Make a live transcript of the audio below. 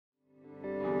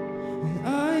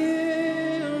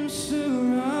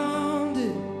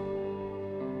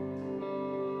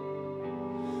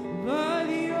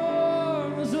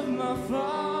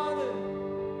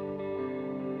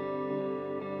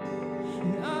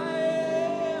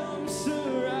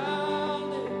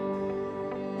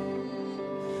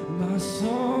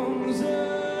songs of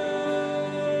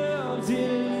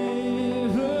deliverance.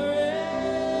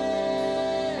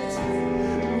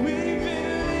 We've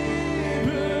been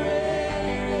liberated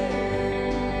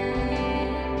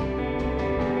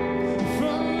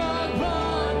from our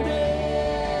bondage.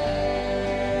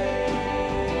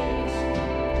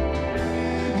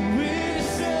 We're the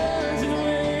sons and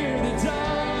we're the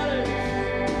daughters.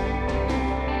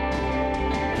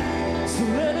 So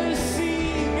let us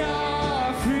sing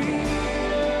our freedom.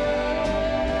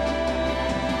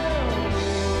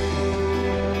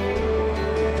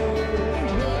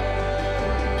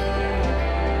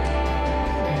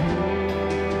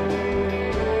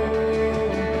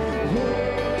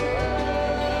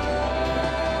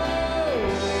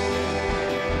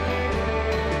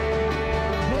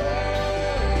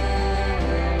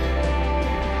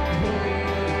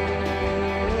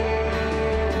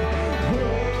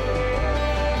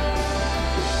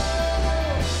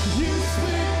 You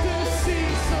split the sea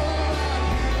so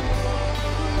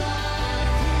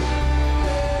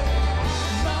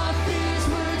my fears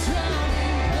were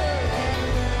drowning.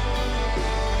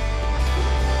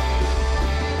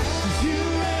 You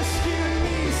rescued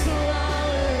me so I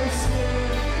will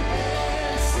swim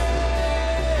and say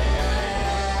I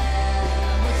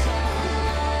am a child.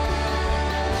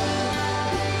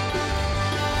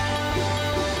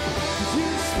 You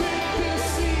split the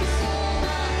sea so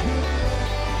I could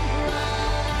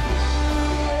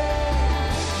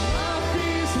my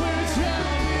fears were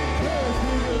drowning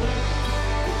perfectly.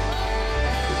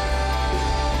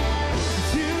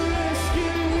 You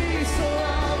rescued me so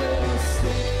I will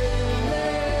stand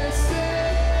and say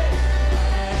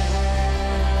I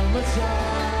am a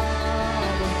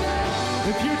child of God.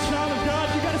 If you're a child of God,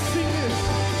 you gotta sing this.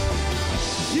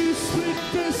 You split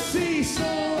the sea so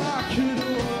I could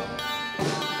walk.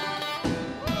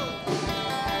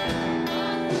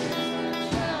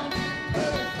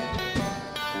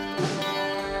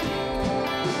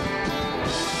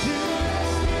 You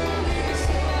rescued me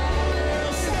so I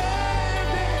will stand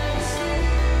and sing.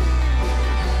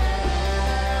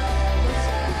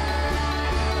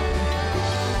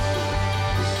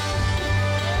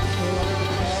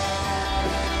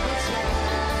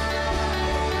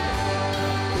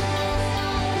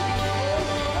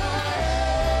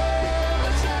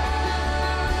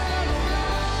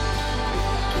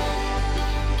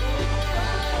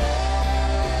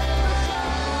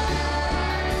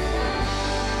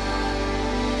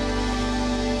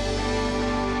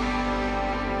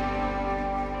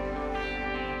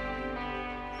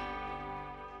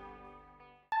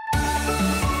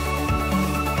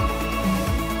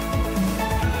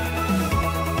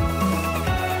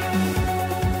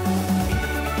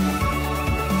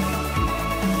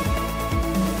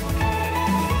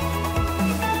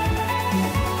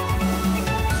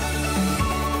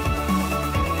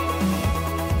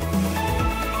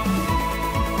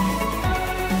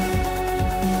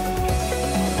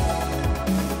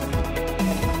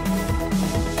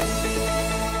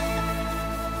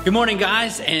 Good morning,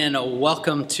 guys, and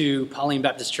welcome to Pauline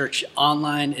Baptist Church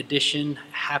Online Edition.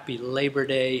 Happy Labor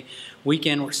Day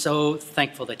weekend. We're so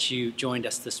thankful that you joined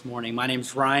us this morning. My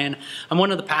name's Ryan. I'm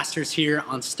one of the pastors here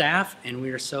on staff, and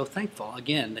we are so thankful,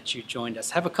 again, that you joined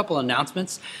us. I have a couple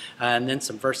announcements and then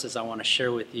some verses I want to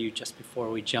share with you just before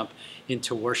we jump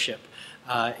into worship.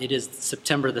 It is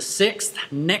September the 6th.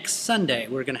 Next Sunday,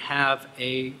 we're going to have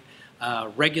a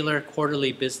regular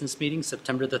quarterly business meeting,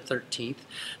 September the 13th.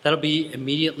 That'll be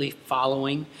immediately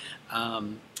following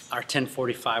our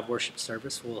 10:45 worship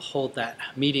service. We'll hold that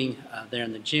meeting there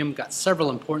in the gym. Got several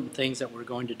important things that we're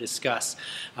going to discuss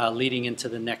leading into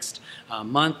the next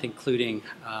month, including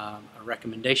a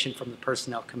recommendation from the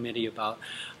Personnel Committee about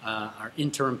our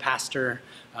interim pastor,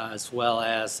 as well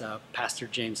as Pastor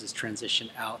James's transition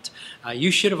out. You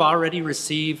should have already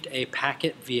received a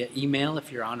packet via email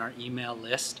if you're on our email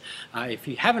list. If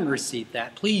you haven't received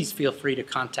that, please feel free to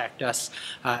contact us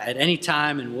at any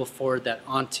time, and we'll forward that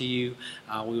on to you.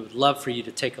 We would love for you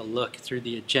to take a look through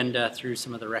the agenda, through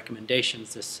some of the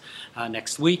recommendations this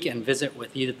next week, and visit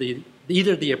with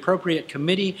either the appropriate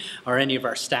committee or any of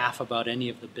our staff about any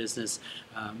of the business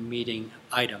meeting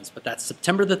items. But that's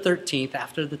September the 13th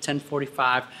after the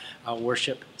 10:45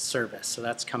 worship service. So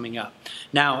that's coming up.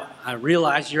 Now, I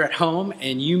realize you're at home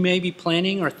and you may be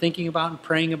planning or thinking about and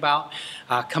praying about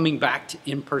coming back to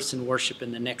in-person worship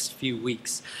in the next few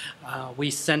weeks.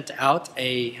 We sent out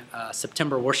a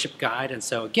September worship guide. And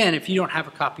so again, if you don't have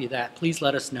a copy of that, please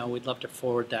let us know. We'd love to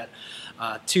forward that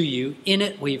to you. In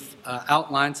it, we've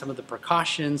outlined some of the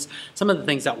precautions, some of the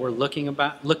things that we're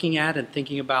looking at and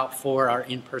thinking about for our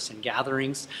in-person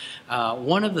gatherings.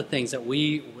 One of the things that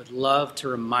we would love to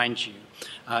remind you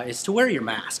is to wear your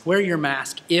mask. Wear your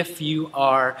mask if you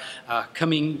are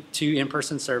coming to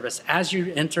in-person service as you're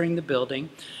entering the building.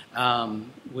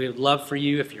 We would love for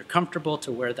you, if you're comfortable,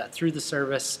 to wear that through the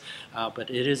service, but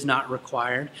it is not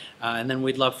required. And then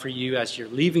we'd love for you, as you're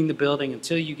leaving the building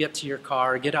until you get to your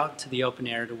car, get out to the open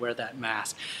air, to wear that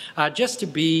mask, just to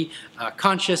be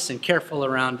conscious and careful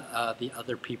around the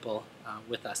other people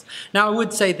with us. Now, I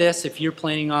would say this: if you're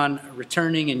planning on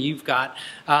returning and you've got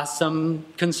some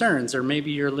concerns, or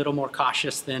maybe you're a little more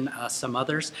cautious than some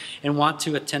others and want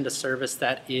to attend a service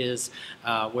that is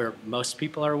where most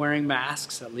people are wearing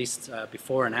masks, at least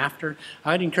before and after,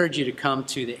 I'd encourage you to come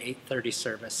to the 8:30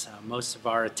 service. Most of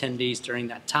our attendees during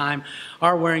that time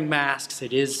are wearing masks.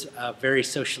 It is very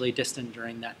socially distant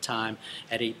during that time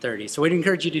at 8:30. So we'd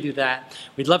encourage you to do that.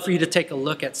 We'd love for you to take a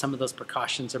look at some of those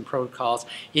precautions and protocols.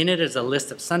 In it is a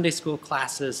list of Sunday school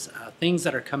classes, things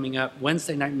that are coming up,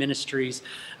 Wednesday night ministries,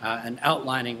 and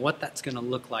outlining what that's going to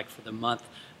look like for the month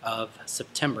of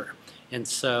September. And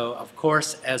so, of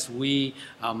course, as we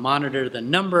monitor the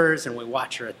numbers and we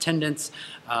watch your attendance,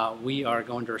 we are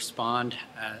going to respond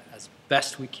as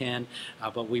best we can,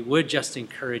 but we would just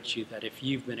encourage you that if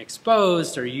you've been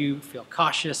exposed, or you feel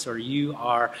cautious, or you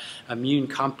are immune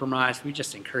compromised, we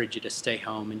just encourage you to stay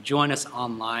home and join us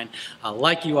online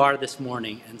like you are this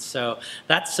morning. And so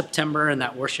that's September and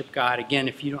that worship guide. Again,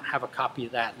 if you don't have a copy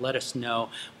of that, let us know.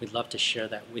 We'd love to share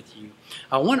that with you.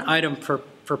 One item for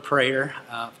prayer.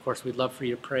 Of course, we'd love for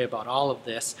you to pray about all of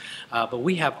this, but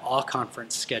we have all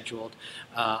conference scheduled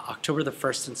October the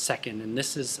 1st and 2nd, and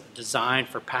this is designed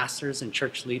for pastors and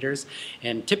church leaders.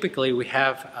 And typically we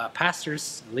have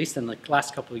pastors, at least in the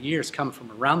last couple of years, come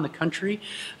from around the country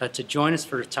to join us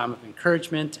for a time of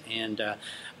encouragement and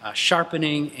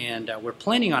sharpening, and we're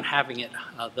planning on having it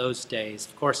those days.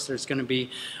 Of course, there's going to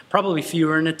be probably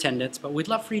fewer in attendance, but we'd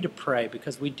love for you to pray,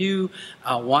 because we do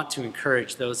want to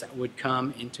encourage those that would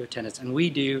come into attendance, and we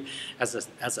do as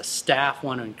a staff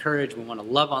want to encourage, we want to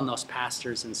love on those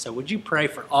pastors. And so would you pray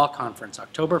for all conference,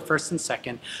 October 1st and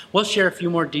 2nd. We'll share a few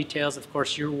more details. Of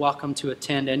course, you're welcome to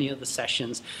attend any of the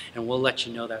sessions, and we'll let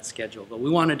you know that schedule. But we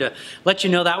wanted to let you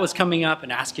know that was coming up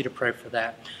and ask you to pray for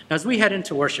that. Now, as we head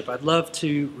into worship, I'd love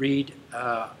to read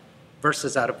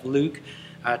verses out of Luke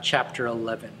chapter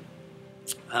 11.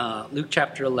 Luke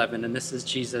chapter 11, and this is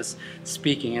Jesus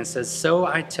speaking, and says, "So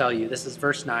I tell you," this is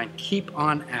verse 9, "keep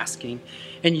on asking,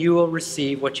 and you will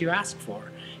receive what you ask for.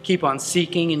 Keep on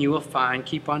seeking, and you will find.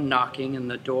 Keep on knocking,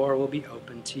 and the door will be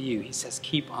opened to you." He says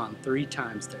keep on 3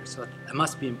 times there, so that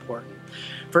must be important.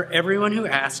 "For everyone who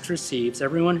asks receives,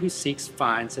 everyone who seeks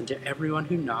finds, and to everyone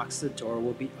who knocks the door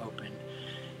will be opened.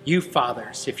 You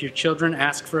fathers, if your children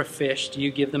ask for a fish, do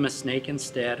you give them a snake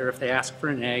instead? Or if they ask for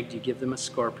an egg, do you give them a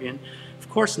scorpion? Of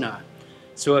course not.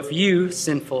 So if you,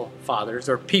 sinful fathers,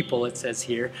 or people it says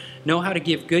here, know how to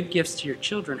give good gifts to your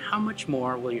children, how much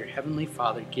more will your heavenly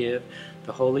Father give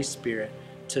the Holy Spirit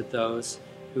to those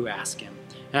who ask him?"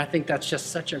 And I think that's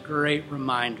just such a great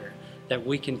reminder that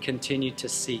we can continue to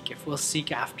seek. If we'll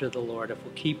seek after the Lord, if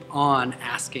we'll keep on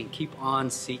asking, keep on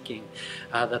seeking,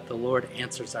 that the Lord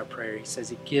answers our prayer. He says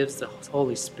he gives the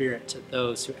Holy Spirit to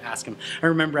those who ask him. I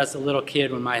remember as a little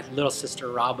kid when my little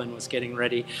sister Robin was getting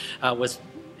ready,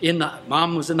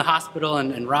 mom was in the hospital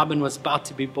and Robin was about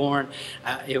to be born.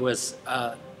 It was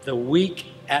the week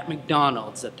at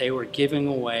McDonald's that they were giving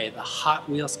away the Hot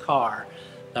Wheels car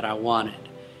that I wanted.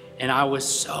 And I was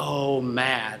so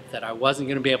mad that I wasn't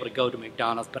going to be able to go to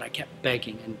McDonald's, but I kept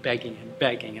begging and begging and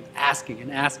begging and asking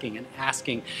and asking and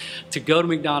asking to go to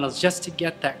McDonald's just to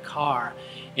get that car.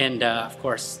 And of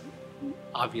course,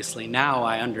 obviously now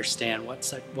I understand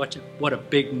what a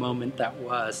big moment that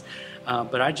was.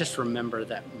 But I just remember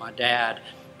that my dad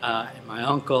and my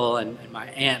uncle and my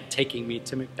aunt taking me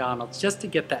to McDonald's just to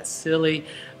get that silly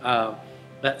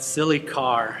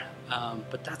car.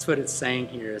 But that's what it's saying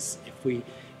here is if we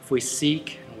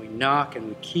seek and we knock and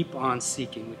we keep on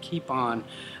seeking, we keep on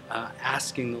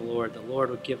asking the Lord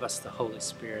will give us the Holy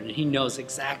Spirit. And he knows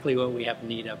exactly what we have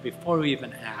need of before we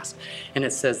even ask. And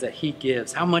it says that he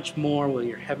gives. How much more will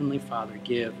your Heavenly Father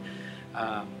give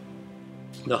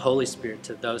the Holy Spirit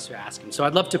to those who ask him? So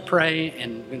I'd love to pray,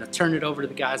 and I'm going to turn it over to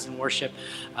the guys in worship.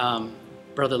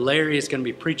 Brother Larry is going to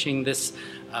be preaching this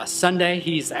Sunday.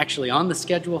 He's actually on the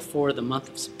schedule for the month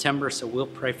of September, so we'll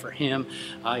pray for him.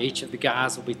 Each of the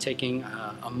guys will be taking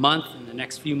a month in the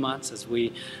next few months as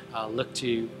we look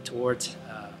towards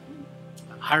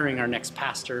hiring our next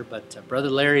pastor. But Brother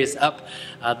Larry is up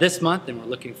this month, and we're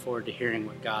looking forward to hearing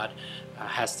what God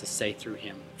has to say through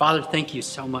him. Father, thank you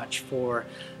so much for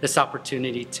this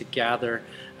opportunity to gather.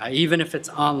 Even if it's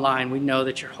online, we know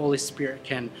that your Holy Spirit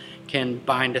can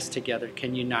bind us together,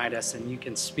 can unite us, and you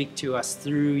can speak to us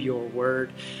through your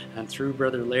word. And through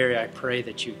Brother Larry, I pray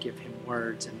that you give him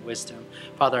words and wisdom.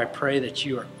 Father, I pray that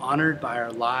you are honored by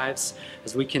our lives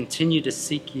as we continue to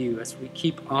seek you, as we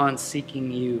keep on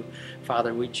seeking you.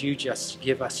 Father, would you just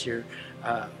give us your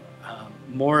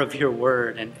more of your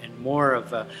word and more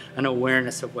of an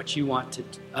awareness of what you want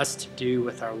us to do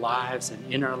with our lives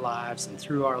and in our lives and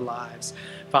through our lives.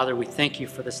 Father, we thank you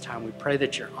for this time. We pray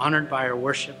that you're honored by our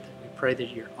worship. We pray that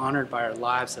you're honored by our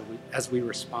lives as we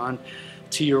respond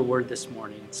to your word this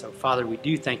morning. So, Father, we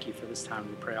do thank you for this time.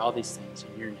 We pray all these things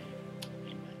in your name.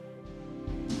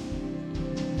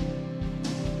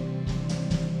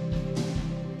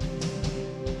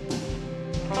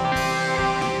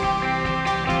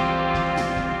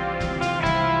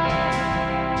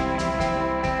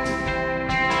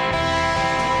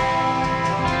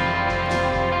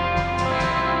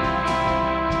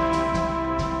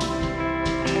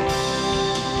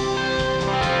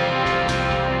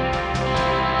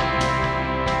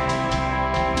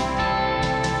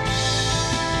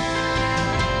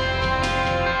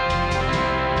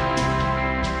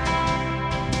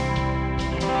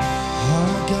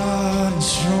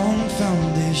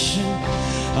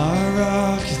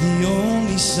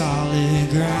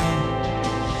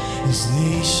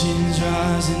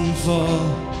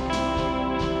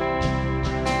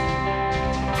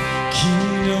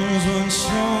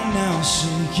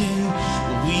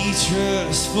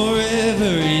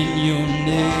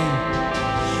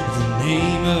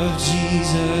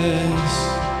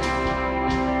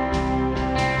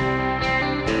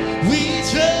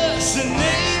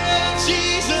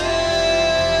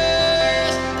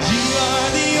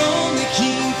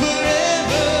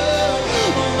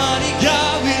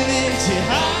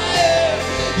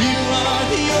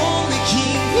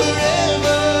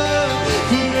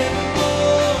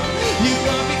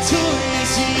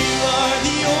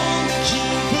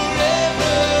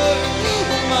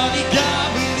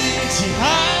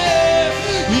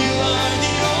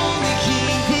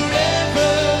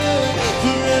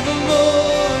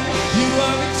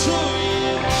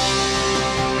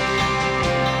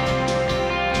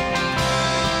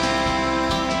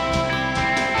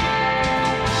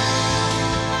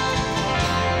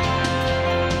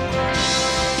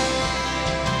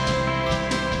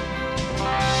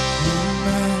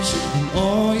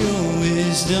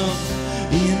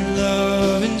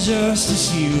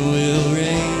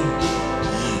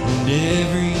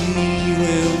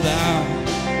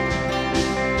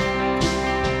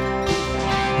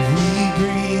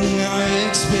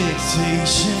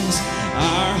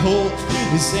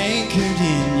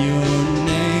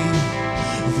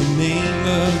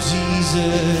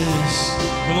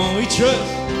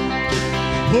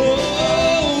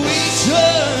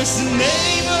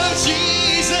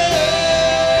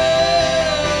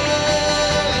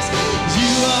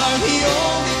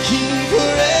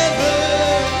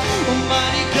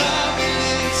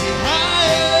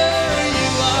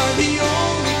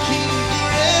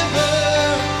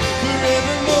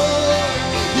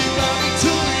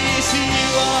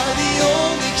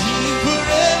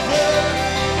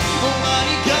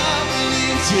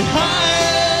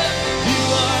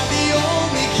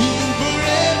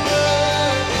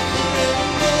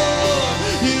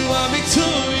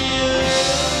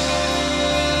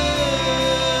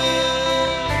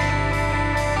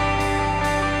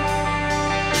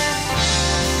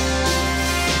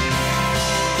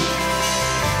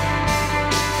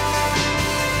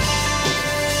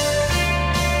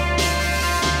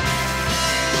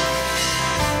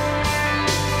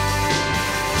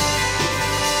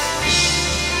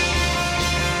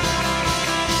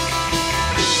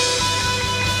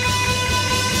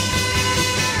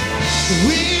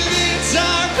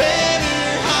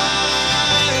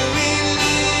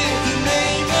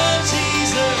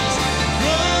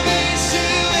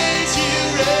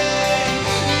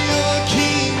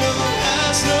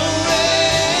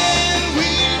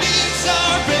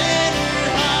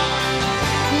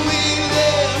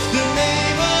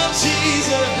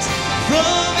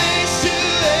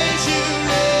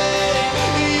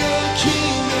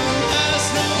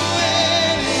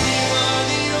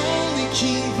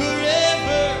 King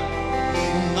forever.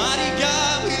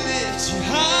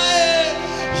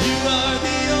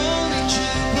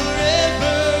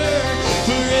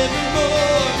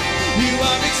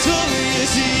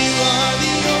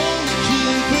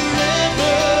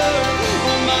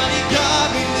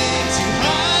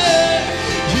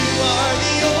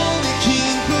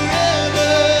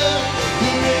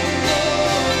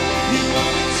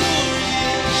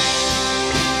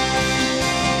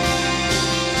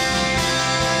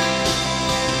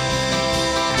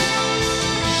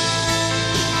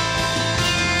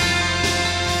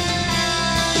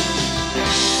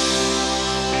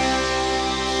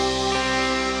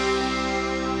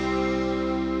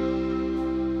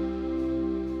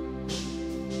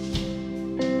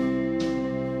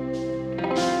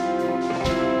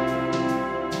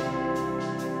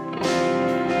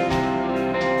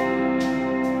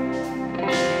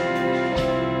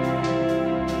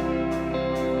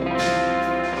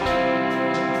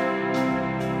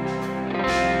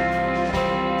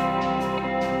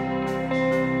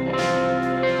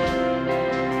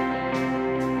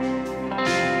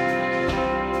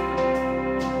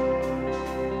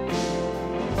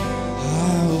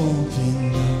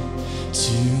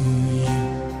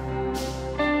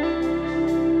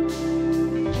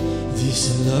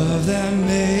 that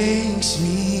makes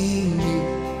me new.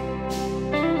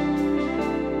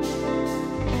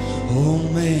 Oh,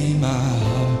 may my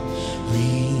heart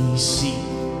receive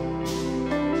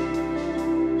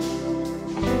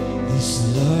this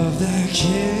love that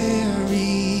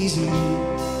carries me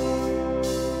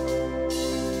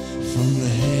from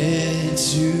the head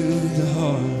to the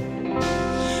heart.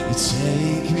 You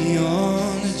take me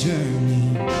on a journey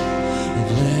of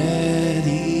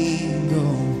letting go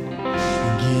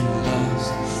and get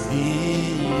lost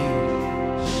in you.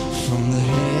 From the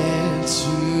head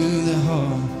to the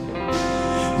heart,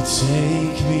 you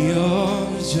take me on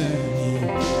a journey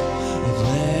of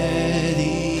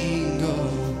letting go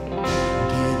and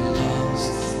get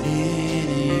lost in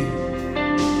you.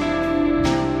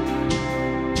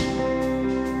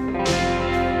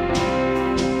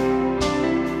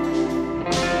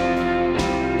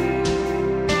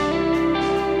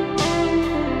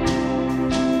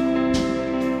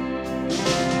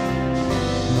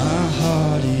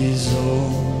 Is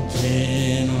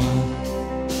open wide.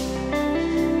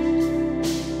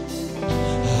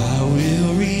 I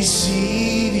will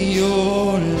receive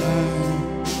your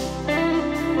love.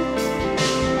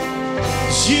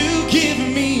 You give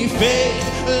me faith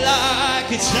like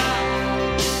a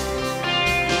child.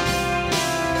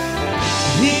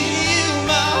 Heal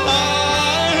my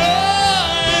heart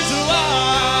as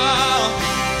wild.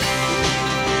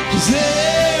 'Cause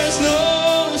there's no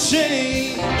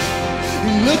shame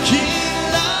looking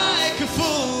like a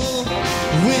fool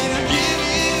when I give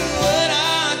you what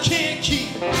I can't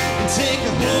keep and take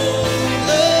a hold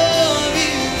of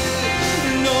you.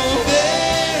 No,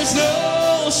 there's no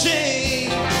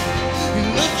shame in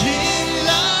looking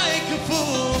like a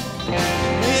fool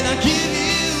when I give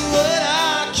you what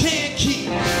I can't keep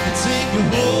and take a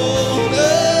hold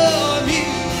of you.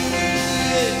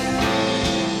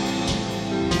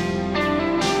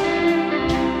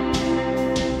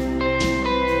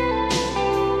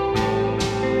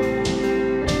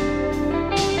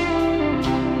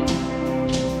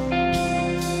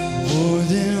 More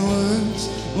than words,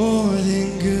 more than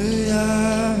good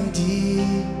ideas,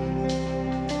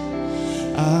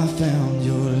 I found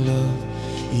your love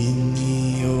in the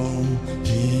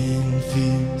open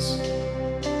fields.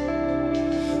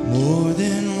 More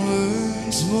than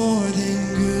words, more than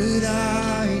good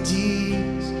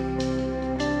ideas,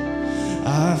 I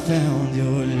found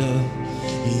your love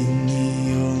in the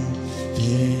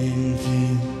open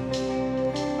fields.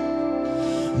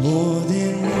 More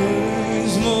than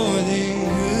words, more than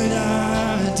good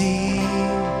ideas,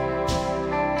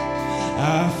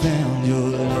 I found your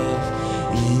love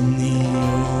in the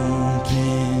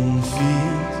open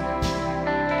field.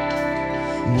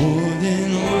 More than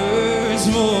words,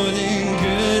 more than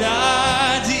good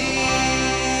ideas,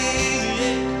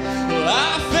 yeah.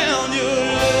 I found your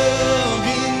love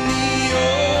in the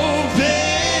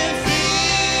open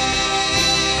field.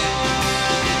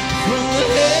 From the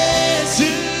head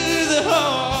to the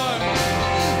heart,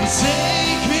 you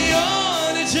take me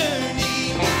on a journey,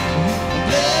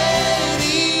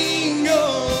 letting go,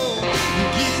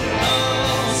 get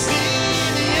lost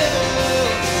in you.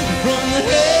 From the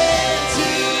head to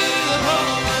the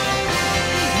heart,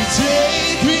 you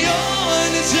take me on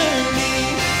a journey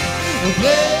of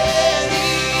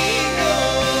letting go,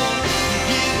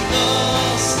 get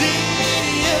lost in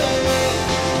you.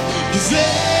 'Cause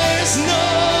there's no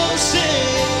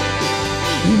shame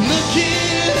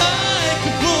looking like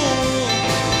a fool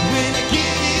when I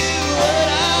give you what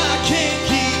I can't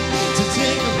keep to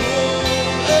take a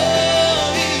hold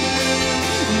of you.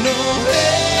 No,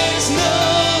 there's no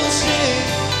shame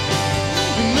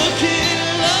looking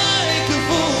like a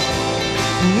fool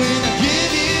when I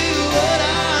give you what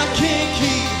I can't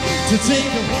keep to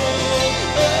take a hold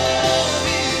of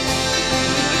you.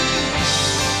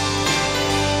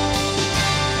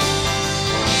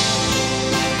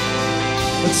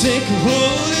 Take a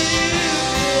hold of you.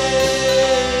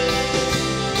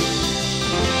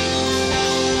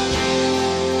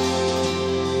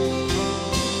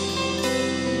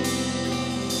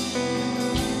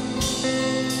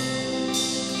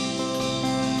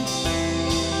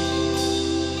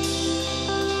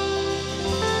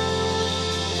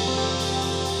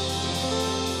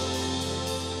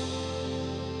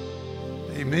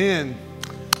 Amen.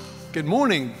 Good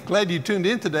morning. Glad you tuned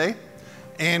in today.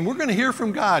 And we're going to hear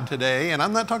from God today. And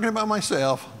I'm not talking about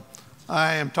myself.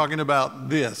 I am talking about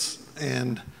this.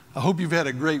 And I hope you've had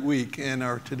a great week and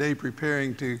are today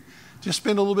preparing to just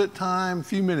spend a little bit of time, a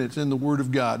few minutes in the Word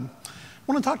of God. I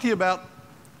want to talk to you about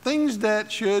things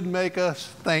that should make us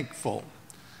thankful.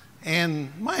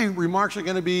 And my remarks are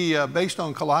going to be based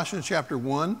on Colossians chapter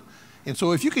 1. And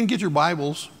so if you can get your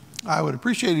Bibles I would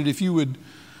appreciate it if you would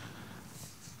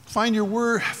find your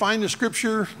word, find the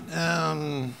scripture,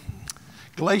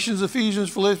 Galatians, Ephesians,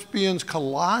 Philippians,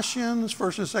 Colossians,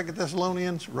 1st and 2nd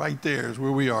Thessalonians, right there is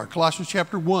where we are. Colossians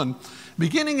chapter 1,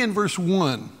 beginning in verse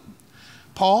 1.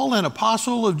 Paul, an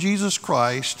apostle of Jesus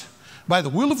Christ, by the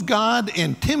will of God,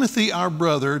 and Timothy, our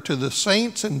brother, to the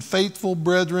saints and faithful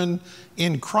brethren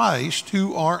in Christ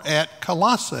who are at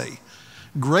Colossae.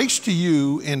 Grace to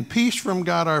you and peace from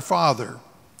God our Father.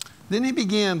 Then he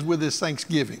begins with his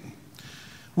thanksgiving.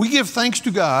 We give thanks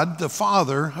to God, the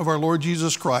Father of our Lord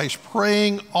Jesus Christ,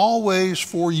 praying always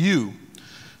for you,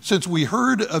 since we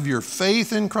heard of your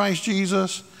faith in Christ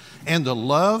Jesus and the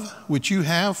love which you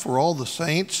have for all the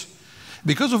saints,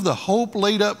 because of the hope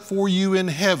laid up for you in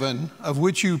heaven, of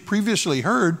which you previously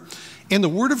heard in the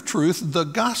word of truth, the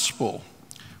gospel,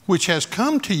 which has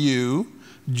come to you,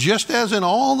 just as in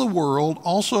all the world,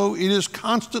 also it is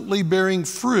constantly bearing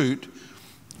fruit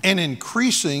and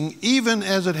increasing, even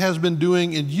as it has been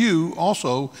doing in you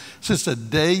also since the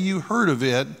day you heard of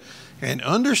it and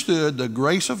understood the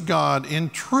grace of God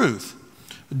in truth,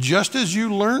 just as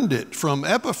you learned it from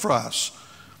Epaphras,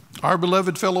 our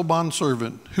beloved fellow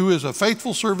bondservant, who is a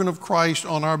faithful servant of Christ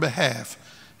on our behalf,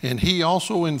 and he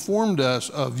also informed us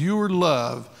of your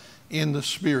love in the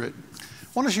Spirit. I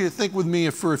want you to think with me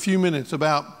for a few minutes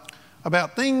about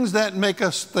things that make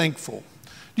us thankful.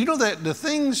 Do you know that the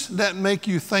things that make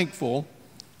you thankful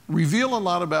reveal a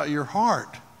lot about your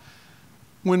heart?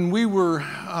 When we were,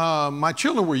 my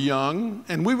children were young,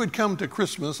 and we would come to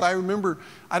Christmas, I remember,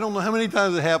 I don't know how many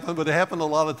times it happened, but it happened a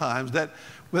lot of times, that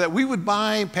we would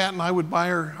buy, Pat and I would buy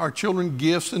our children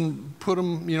gifts and put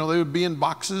them, they would be in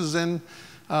boxes, and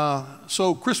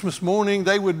so Christmas morning,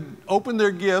 they would open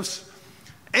their gifts,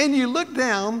 and you look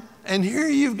down, and here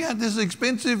you've got this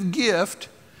expensive gift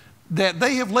that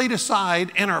they have laid aside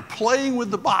and are playing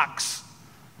with the box.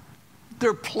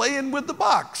 They're playing with the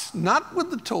box, not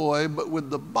with the toy, but with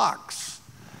the box.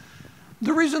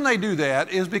 The reason they do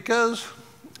that is because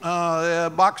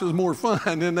a box is more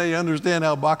fun and they understand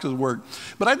how boxes work.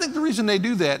 But I think the reason they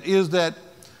do that is that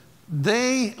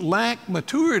they lack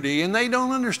maturity and they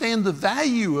don't understand the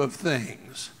value of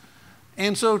things.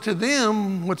 And so to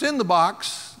them, what's in the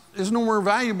box is no more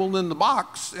valuable than the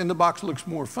box, and the box looks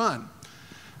more fun.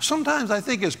 Sometimes I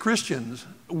think as Christians,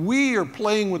 we are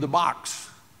playing with the box.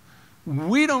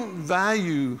 We don't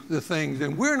value the things,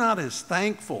 and we're not as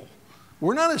thankful.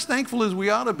 We're not as thankful as we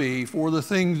ought to be for the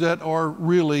things that are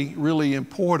really, really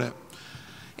important.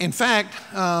 In fact,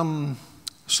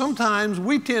 sometimes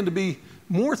we tend to be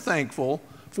more thankful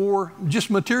for just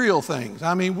material things.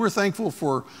 I mean, we're thankful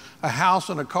for a house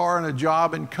and a car and a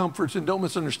job and comforts, and don't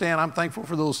misunderstand, I'm thankful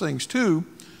for those things too.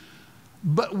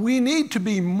 But we need to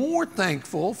be more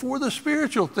thankful for the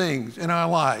spiritual things in our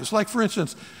lives. Like, for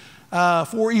instance,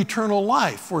 for eternal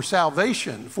life, for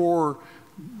salvation, for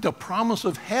the promise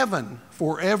of heaven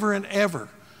forever and ever,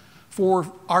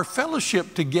 for our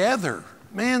fellowship together.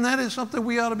 Man, that is something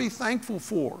we ought to be thankful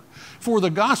for the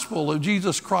gospel of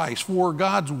Jesus Christ, for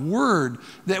God's word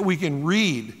that we can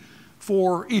read,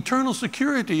 for eternal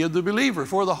security of the believer,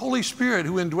 for the Holy Spirit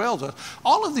who indwells us.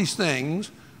 All of these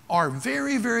things are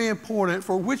very, very important,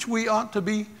 for which we ought to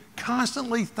be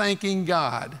constantly thanking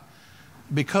God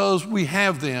because we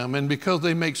have them and because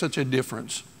they make such a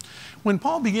difference. When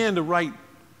Paul began to write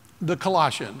the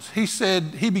Colossians,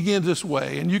 he begins this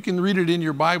way, and you can read it in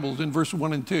your Bibles in verse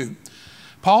 1 and 2.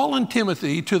 Paul and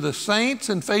Timothy, to the saints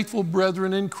and faithful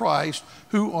brethren in Christ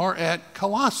who are at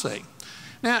Colossae.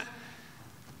 Now,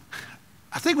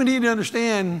 I think we need to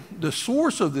understand the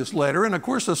source of this letter, and of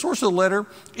course the source of the letter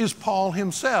is Paul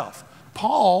himself.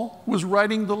 Paul was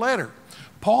writing the letter.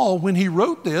 Paul, when he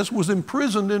wrote this, was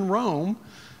imprisoned in Rome,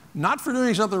 not for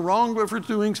doing something wrong, but for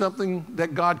doing something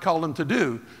that God called him to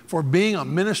do, for being a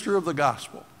minister of the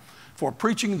gospel, for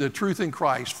preaching the truth in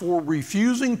Christ, for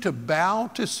refusing to bow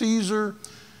to Caesar,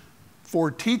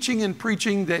 for teaching and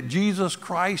preaching that Jesus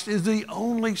Christ is the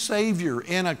only Savior,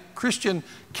 and a Christian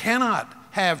cannot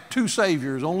have two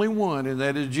saviors, only one, and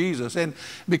that is Jesus. And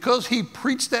because he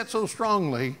preached that so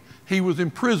strongly, he was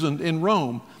imprisoned in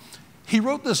Rome. He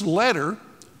wrote this letter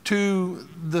to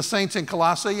the saints in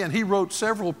Colossae, and he wrote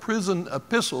several prison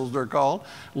epistles, they're called,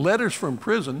 letters from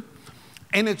prison.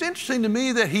 And it's interesting to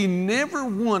me that he never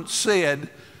once said,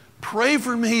 pray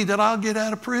for me that I'll get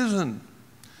out of prison.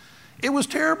 It was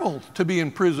terrible to be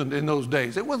imprisoned in those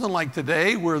days. It wasn't like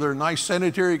today where there are nice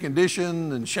sanitary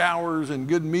conditions and showers and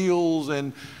good meals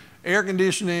and air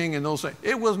conditioning and those things.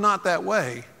 It was not that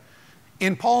way.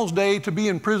 In Paul's day, to be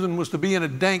in prison was to be in a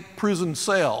dank prison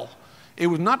cell. It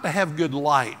was not to have good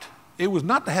light. It was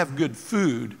not to have good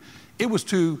food. It was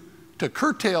to to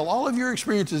curtail all of your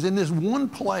experiences in this one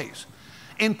place.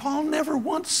 And Paul never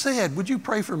once said, would you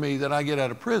pray for me that I get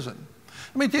out of prison?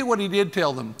 Let me tell you what he did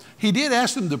tell them. He did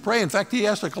ask them to pray. In fact, he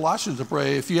asked the Colossians to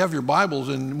pray. If you have your Bibles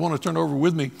and want to turn over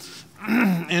with me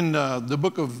in the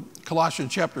book of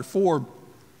Colossians chapter 4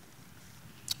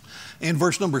 and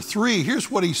verse number 3,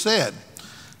 here's what he said.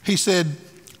 He said,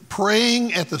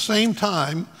 praying at the same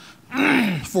time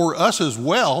for us as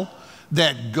well,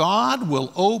 that God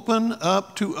will open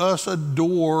up to us a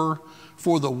door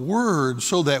for the word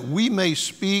so that we may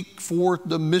speak forth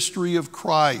the mystery of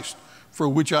Christ, for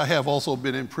which I have also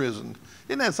been imprisoned.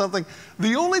 Isn't that something?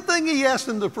 The only thing he asked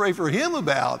them to pray for him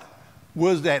about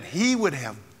was that he would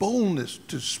have boldness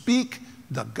to speak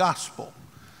the gospel.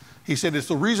 He said, it's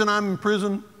the reason I'm in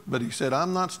prison, but he said,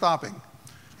 I'm not stopping.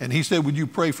 And he said, would you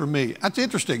pray for me? That's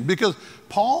interesting because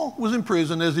Paul was in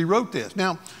prison as he wrote this.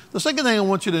 Now, the second thing I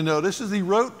want you to notice is he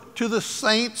wrote to the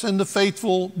saints and the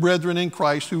faithful brethren in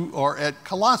Christ who are at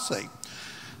Colossae.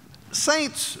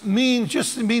 Saints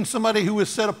just means somebody who is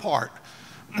set apart.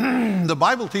 The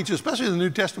Bible teaches, especially the New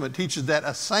Testament, teaches that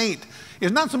a saint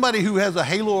is not somebody who has a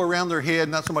halo around their head,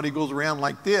 not somebody who goes around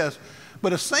like this,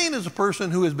 but a saint is a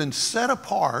person who has been set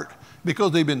apart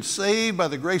because they've been saved by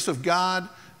the grace of God.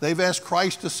 They've asked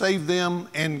Christ to save them,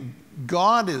 and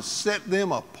God has set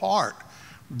them apart.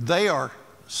 They are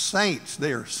saints.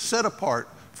 They are set apart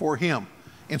for him.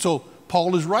 And so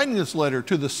Paul is writing this letter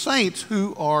to the saints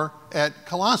who are at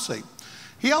Colossae.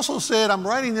 He also said, I'm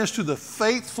writing this to the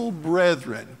faithful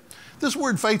brethren. This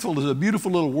word faithful is a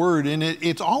beautiful little word, and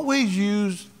it's always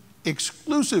used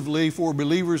exclusively for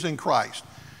believers in Christ.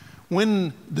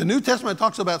 When the New Testament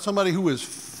talks about somebody who is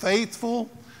faithful,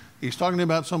 it is talking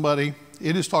about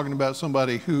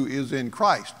somebody who is in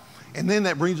Christ. And then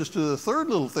that brings us to the third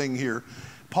little thing here.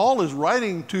 Paul is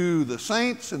writing to the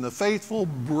saints and the faithful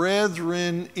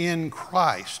brethren in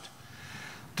Christ.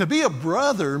 To be a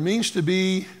brother means to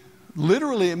be,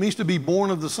 literally, it means to be born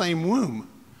of the same womb.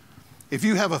 If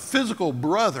you have a physical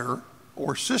brother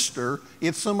or sister,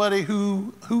 it's somebody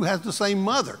who has the same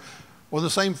mother or the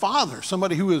same father,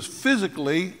 somebody who is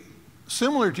physically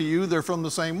similar to you, they're from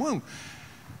the same womb.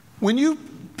 When you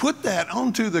put that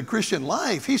onto the Christian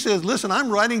life, he says, listen,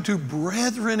 I'm writing to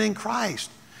brethren in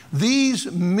Christ. These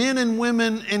men and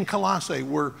women in Colossae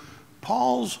were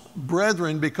Paul's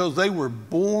brethren because they were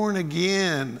born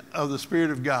again of the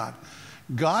Spirit of God.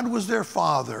 God was their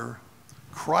father.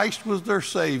 Christ was their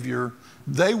Savior.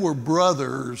 They were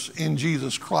brothers in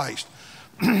Jesus Christ.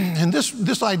 And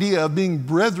this idea of being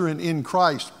brethren in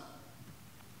Christ,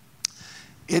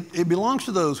 it belongs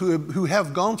to those who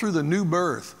have gone through the new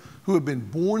birth, who have been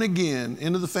born again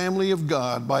into the family of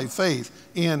God by faith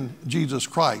in Jesus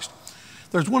Christ.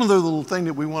 There's one other little thing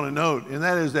that we want to note, and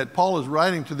that is that Paul is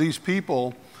writing to these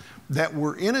people that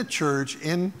were in a church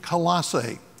in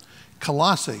Colossae,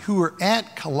 who were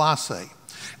at Colossae.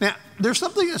 Now, there's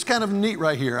something that's kind of neat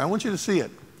right here. I want you to see it.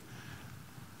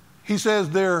 He says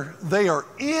they are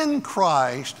in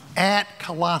Christ at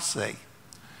Colossae.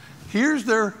 Here's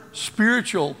their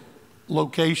spiritual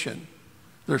location.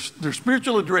 Their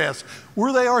spiritual address.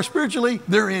 Where they are spiritually,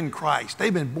 they're in Christ.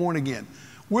 They've been born again.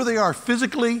 Where they are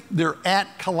physically, they're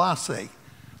at Colossae.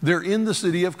 They're in the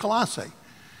city of Colossae.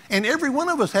 And every one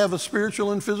of us have a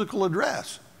spiritual and physical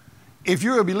address. If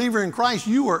you're a believer in Christ,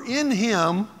 you are in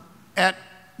him at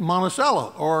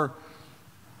Monticello or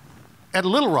at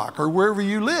Little Rock or wherever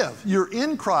you live. You're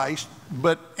in Christ,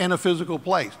 but in a physical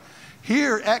place.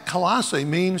 Here at Colossae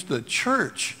means the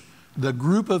church, the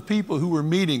group of people who were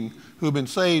meeting, who have been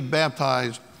saved,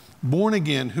 baptized, born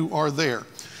again, who are there.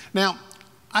 Now,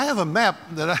 I have a map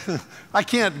that I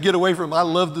can't get away from. I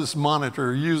love this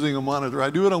monitor, using a monitor. I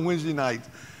do it on Wednesday nights.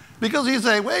 Because you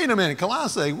say, wait a minute,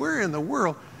 Colossae, where in the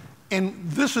world? And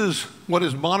this is what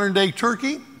is modern day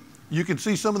Turkey. You can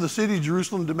see some of the cities,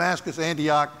 Jerusalem, Damascus,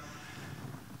 Antioch.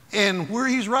 And where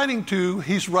he's writing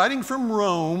from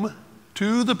Rome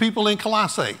to the people in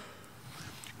Colossae.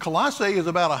 Colossae is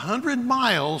about 100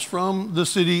 miles from the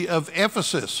city of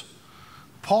Ephesus.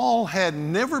 Paul had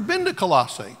never been to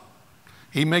Colossae.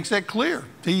 He makes that clear.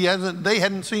 They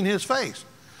hadn't seen his face.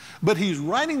 But he's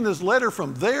writing this letter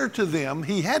from there to them.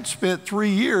 He had spent 3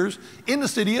 years in the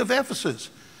city of Ephesus.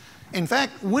 In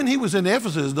fact, when he was in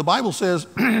Ephesus, the Bible says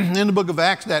in the book of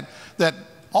Acts that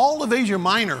all of Asia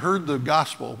Minor heard the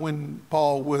gospel when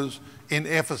Paul was in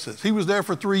Ephesus. He was there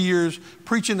for 3 years,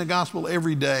 preaching the gospel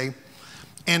every day.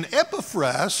 And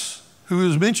Epaphras, who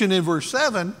is mentioned in verse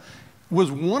 7,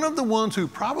 was one of the ones who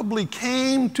probably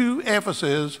came to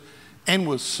Ephesus and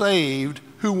was saved,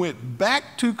 who went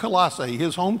back to Colossae,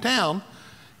 his hometown,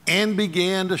 and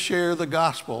began to share the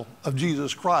gospel of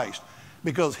Jesus Christ.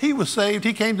 because he was saved.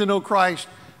 He came to know Christ.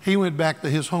 He went back to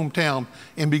his hometown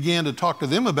and began to talk to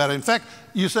them about it. In fact,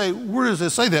 you say, where does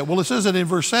it say that? Well, it says it in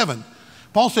verse 7.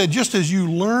 Paul said, just as you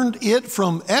learned it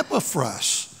from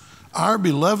Epaphras, our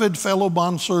beloved fellow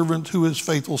bondservant who is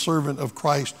faithful servant of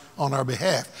Christ on our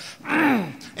behalf.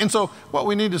 And so what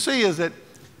we need to see is that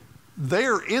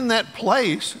they're in that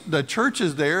place, the church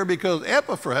is there because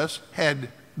Epaphras had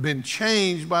been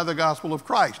changed by the gospel of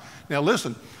Christ. Now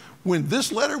listen, when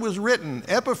this letter was written,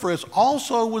 Epaphras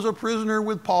also was a prisoner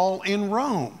with Paul in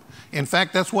Rome. In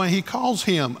fact, that's why he calls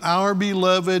him our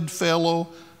beloved fellow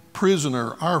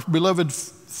prisoner, our beloved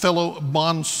fellow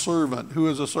bondservant who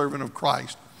is a servant of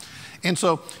Christ. And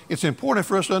so it's important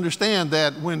for us to understand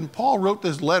that when Paul wrote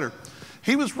this letter,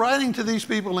 he was writing to these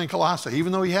people in Colossae,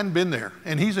 even though he hadn't been there.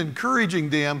 And he's encouraging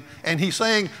them, and he's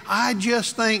saying, I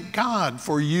just thank God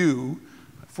for you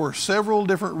for several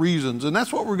different reasons. And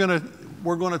that's what we're going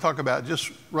to talk about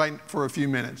just right for a few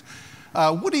minutes.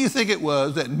 What do you think it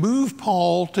was that moved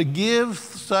Paul to give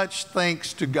such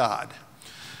thanks to God?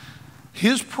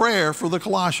 His prayer for the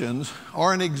Colossians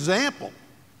are an example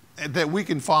that we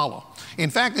can follow.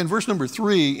 In fact, in verse number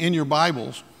 3 in your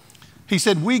Bibles, he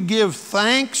said, we give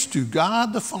thanks to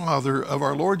God the Father of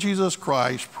our Lord Jesus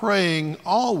Christ, praying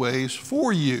always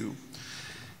for you.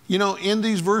 You know, in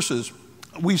these verses,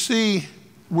 we're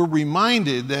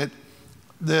reminded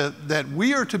that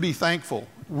we are to be thankful.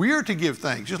 We are to give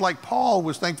thanks. Just like Paul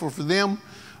was thankful for them,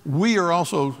 we are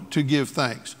also to give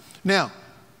thanks. Now,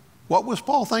 what was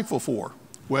Paul thankful for?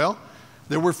 Well,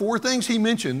 there were 4 things he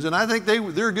mentions, and I think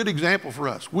they're a good example for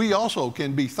us. We also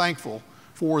can be thankful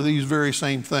for these very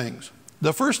same things.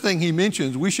 The first thing he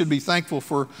mentions, we should be thankful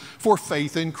for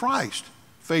faith in Christ,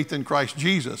 faith in Christ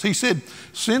Jesus. He said,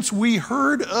 since we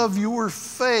heard of your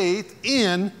faith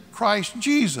in Christ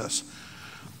Jesus.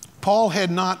 Paul had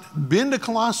not been to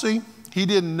Colossae. He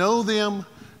didn't know them,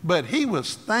 but he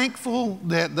was thankful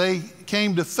that they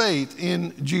came to faith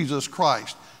in Jesus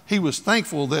Christ. He was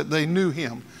thankful that they knew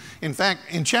him. In fact,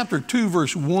 in chapter 2,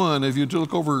 verse 1, if you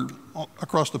look over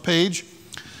across the page,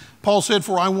 Paul said,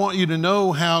 for I want you to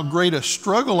know how great a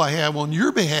struggle I have on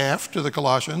your behalf to the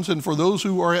Colossians and for those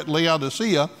who are at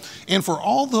Laodicea and for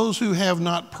all those who have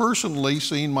not personally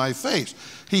seen my face.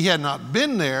 He had not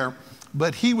been there,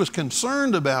 but he was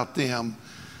concerned about them,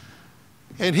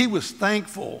 and he was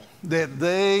thankful that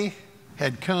they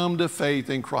had come to faith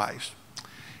in Christ.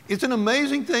 It's an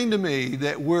amazing thing to me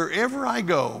that wherever I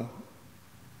go,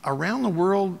 around the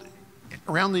world,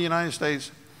 around the United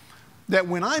States, that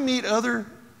when I meet other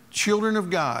children of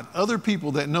God, other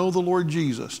people that know the Lord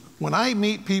Jesus, when I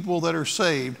meet people that are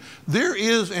saved, there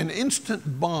is an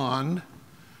instant bond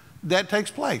that takes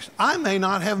place. I may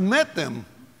not have met them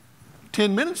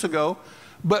 10 minutes ago,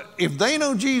 but if they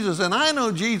know Jesus and I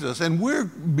know Jesus and we're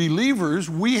believers,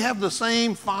 we have the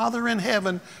same Father in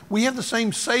heaven, we have the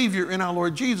same Savior in our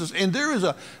Lord Jesus, and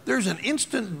there's an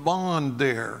instant bond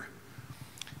there.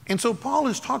 And so Paul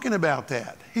is talking about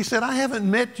that. He said, I haven't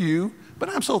met you, but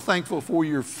I'm so thankful for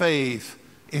your faith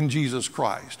in Jesus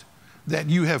Christ, that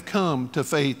you have come to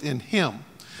faith in him.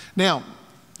 Now,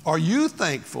 are you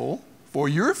thankful for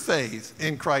your faith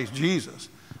in Christ Jesus?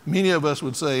 Many of us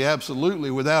would say,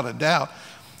 absolutely, without a doubt.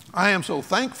 I am so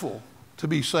thankful to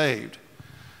be saved.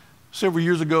 Several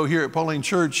years ago here at Pauline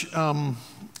Church,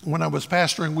 when I was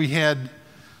pastoring, we had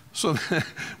some,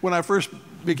 when I first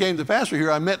became the pastor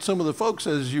here, I met some of the folks,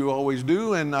 as you always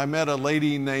do, and I met a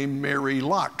lady named Mary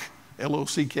Locke,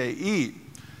 L-O-C-K-E.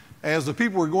 As the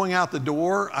people were going out the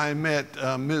door, I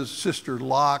met Ms. Sister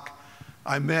Locke.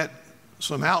 I met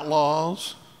some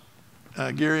outlaws,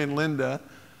 Gary and Linda.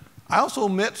 I also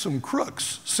met some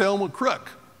crooks, Selma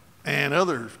Crook and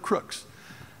other crooks.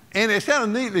 And it's kind of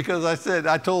neat because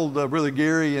I told Brother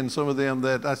Gary and some of them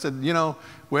that I said, you know,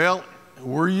 well,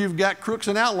 where you've got crooks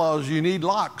and outlaws, you need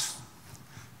locks.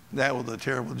 That was a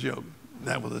terrible joke.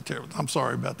 I'm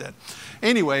sorry about that.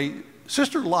 Anyway,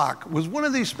 Sister Locke was one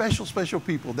of these special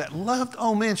people that loved,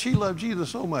 oh man, she loved Jesus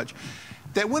so much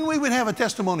that when we would have a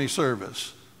testimony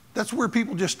service, that's where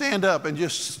people just stand up and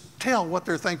just tell what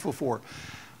they're thankful for.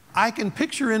 I can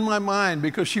picture in my mind,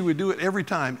 because she would do it every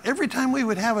time. Every time we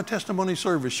would have a testimony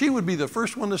service, she would be the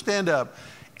first one to stand up,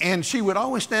 and she would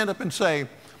always stand up and say,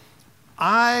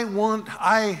 I want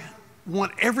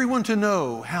everyone to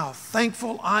know how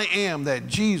thankful I am that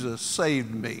Jesus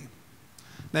saved me.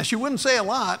 Now, she wouldn't say a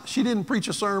lot. She didn't preach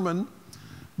a sermon,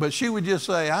 but she would just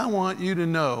say, I want you to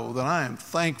know that I am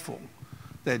thankful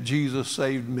that Jesus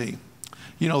saved me.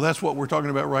 You know, that's what we're talking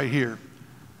about right here.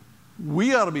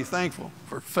 We ought to be thankful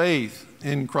for faith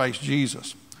in Christ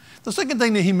Jesus. The second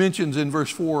thing that he mentions in verse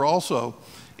 4 also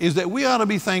is that we ought to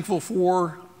be thankful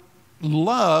for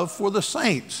love for the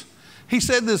saints. He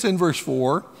said this in verse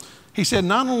 4. He said,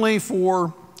 not only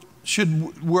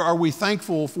are we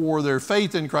thankful for their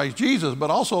faith in Christ Jesus, but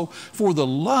also for the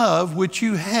love which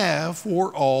you have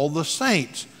for all the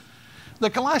saints. The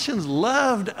Colossians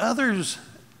loved others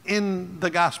in the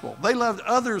gospel. They loved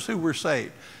others who were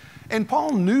saved. And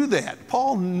Paul knew that.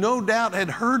 Paul no doubt had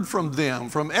heard from them,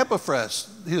 from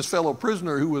Epaphras, his fellow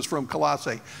prisoner who was from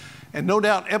Colossae. And no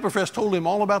doubt Epaphras told him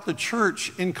all about the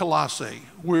church in Colossae,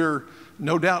 where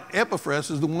no doubt Epaphras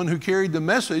is the one who carried the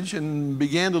message and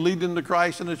began to lead them to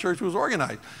Christ, and the church was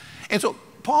organized. And so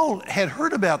Paul had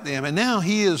heard about them, and now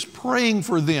he is praying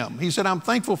for them. He said, I'm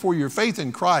thankful for your faith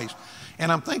in Christ,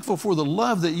 and I'm thankful for the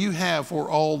love that you have for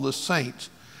all the saints.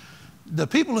 The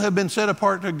people who have been set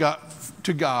apart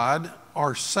to God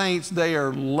are saints. They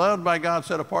are loved by God,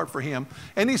 set apart for him.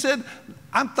 And he said,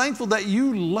 I'm thankful that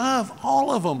you love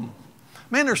all of them.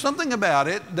 Man, there's something about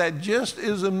it that just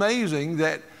is amazing,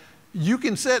 that you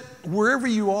can sit wherever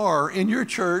you are in your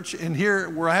church, and here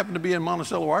where I happen to be in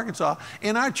Monticello, Arkansas,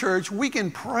 in our church, we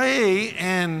can pray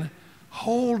and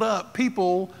hold up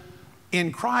people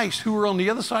in Christ who are on the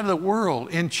other side of the world,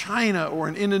 in China or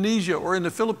in Indonesia or in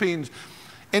the Philippines,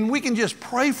 and we can just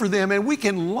pray for them, and we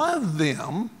can love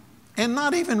them, and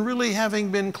not even really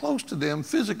having been close to them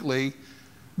physically,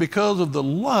 because of the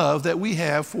love that we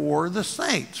have for the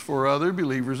saints, for other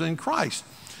believers in Christ.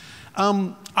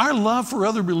 Our love for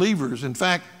other believers, in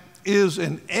fact, is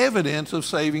an evidence of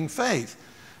saving faith.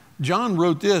 John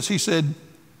wrote this. He said,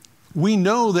 we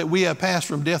know that we have passed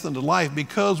from death into life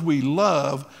because we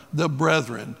love the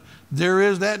brethren. There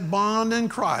is that bond in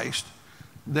Christ,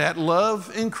 that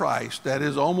love in Christ that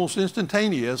is almost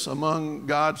instantaneous among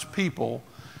God's people,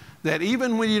 that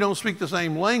even when you don't speak the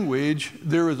same language,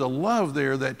 there is a love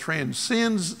there that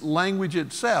transcends language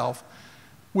itself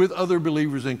with other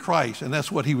believers in Christ. And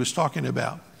that's what he was talking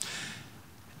about.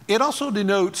 It also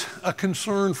denotes a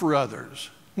concern for others.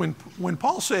 When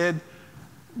Paul said,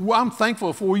 well, I'm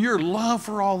thankful for your love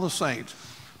for all the saints,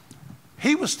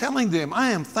 he was telling them,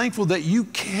 I am thankful that you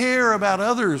care about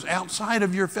others outside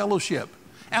of your fellowship,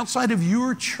 outside of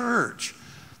your church,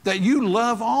 that you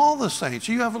love all the saints.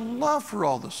 You have a love for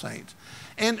all the saints.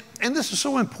 And this is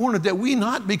so important, that we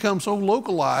not become so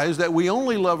localized that we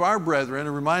only love our brethren. It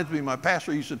reminds me, my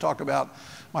pastor used to talk about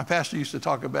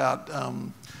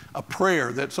a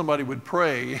prayer that somebody would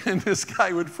pray. And this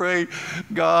guy would pray,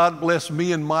 God bless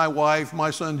me and my wife, my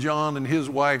son John and his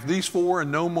wife, these four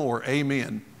and no more,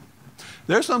 amen.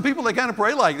 There's some people that kind of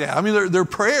pray like that. I mean, their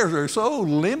prayers are so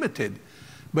limited.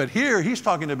 But here he's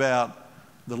talking about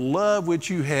the love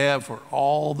which you have for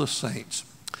all the saints.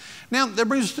 Now, that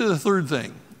brings us to the third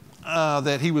thing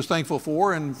that he was thankful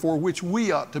for, and for which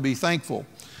we ought to be thankful.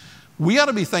 We ought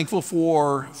to be thankful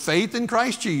for faith in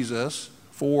Christ Jesus,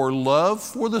 for love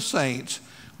for the saints.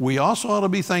 We also ought to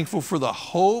be thankful for the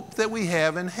hope that we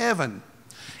have in heaven.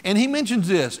 And he mentions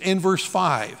this in verse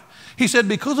 5. He said,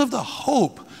 because of the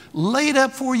hope laid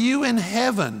up for you in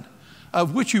heaven,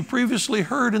 of which you previously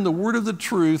heard in the word of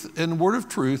truth,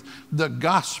 the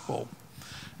gospel.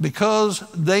 Because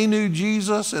they knew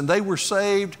Jesus and they were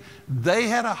saved, they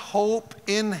had a hope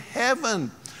in heaven.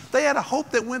 They had a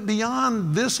hope that went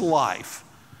beyond this life.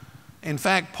 In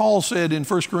fact, Paul said in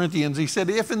 1 Corinthians, he said,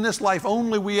 if in this life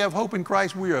only we have hope in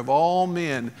Christ, we are of all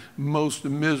men most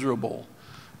miserable.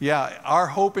 Yeah, our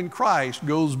hope in Christ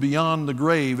goes beyond the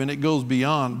grave, and it goes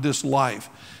beyond this life.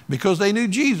 Because they knew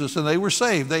Jesus and they were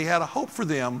saved, they had a hope for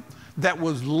them that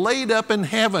was laid up in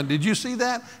heaven. Did you see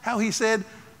that? How he said,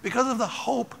 because of the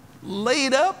hope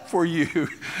laid up for you.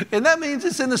 And that means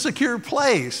it's in a secure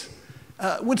place.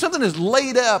 When something is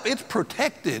laid up, it's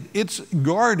protected, it's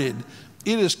guarded,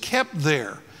 it is kept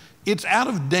there, it's out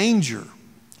of danger.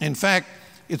 In fact,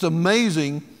 it's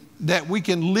amazing that we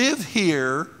can live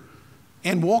here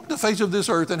and walk the face of this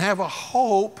earth and have a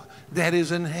hope that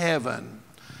is in heaven.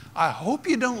 I hope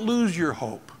you don't lose your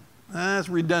hope. That's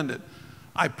redundant.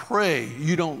 I pray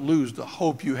you don't lose the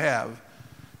hope you have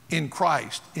in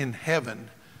Christ, in heaven,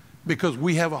 because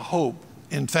we have a hope,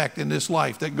 in fact, in this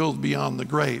life that goes beyond the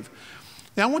grave.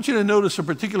 Now, I want you to notice some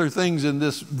particular things in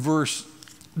this verse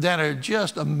that are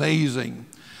just amazing.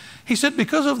 He said,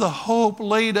 because of the hope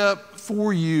laid up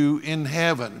for you in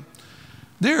heaven.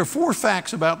 There are 4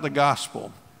 facts about the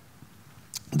gospel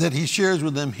that he shares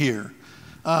with them here.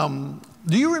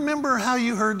 Do you remember how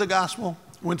you heard the gospel?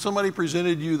 When somebody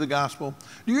presented you the gospel?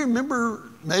 Do you remember,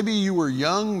 maybe you were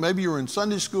young, maybe you were in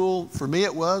Sunday school. For me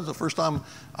it was the first time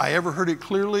I ever heard it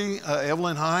clearly.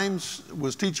 Evelyn Himes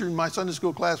was teaching my Sunday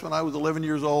school class when I was 11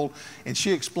 years old, and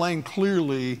she explained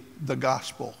clearly the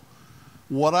gospel,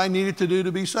 what I needed to do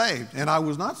to be saved. And I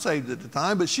was not saved at the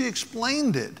time, but she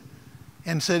explained it.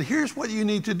 and said, here's what you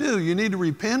need to do. You need to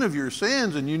repent of your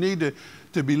sins, and you need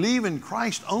to believe in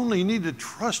Christ only. You need to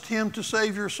trust him to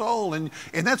save your soul. And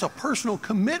that's a personal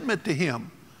commitment to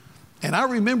him. And I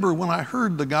remember when I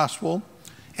heard the gospel,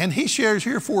 and he shares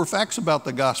here 4 facts about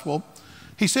the gospel.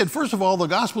 He said, first of all, the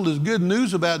gospel is good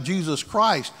news about Jesus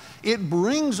Christ. It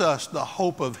brings us the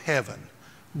hope of heaven.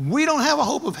 We don't have a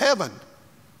hope of heaven.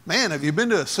 Man, have you been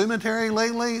to a cemetery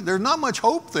lately? There's not much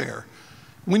hope there.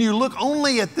 When you look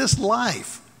only at this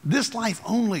life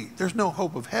only, there's no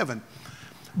hope of heaven.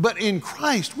 But in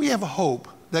Christ, we have a hope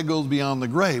that goes beyond the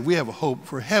grave. We have a hope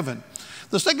for heaven.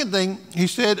 The second thing, he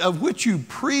said, of which you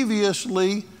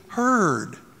previously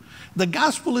heard. The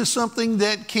gospel is something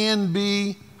that can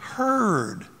be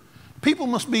heard. People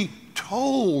must be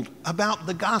told about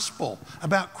the gospel,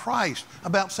 about Christ,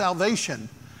 about salvation.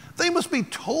 They must be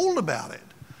told about it.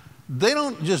 They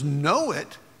don't just know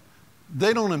it.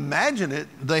 They don't imagine it.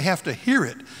 They have to hear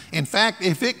it. In fact,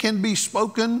 if it can be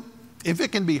spoken, if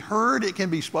it can be heard, it can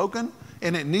be spoken,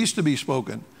 and it needs to be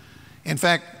spoken. In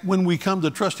fact, when we come to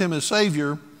trust him as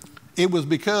Savior, it is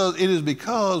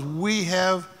because we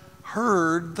have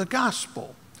heard the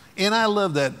gospel. And I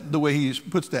love that, the way he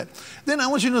puts that. Then I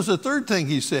want you to notice the third thing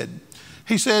he said.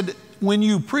 He said, when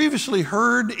you previously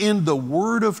heard in the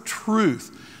word of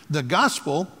truth. The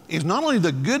gospel is not only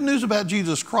the good news about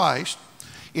Jesus Christ,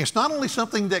 it's not only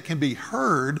something that can be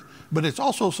heard, but it's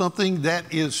also something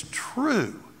that is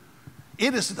true.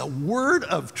 It is the word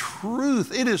of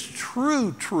truth. It is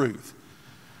true truth.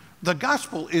 The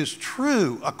gospel is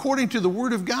true according to the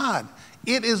word of God.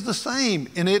 It is the same,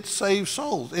 and it saves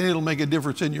souls, and it'll make a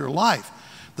difference in your life.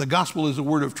 The gospel is the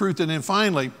word of truth. And then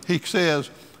finally, he says,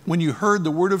 when you heard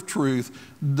the word of truth,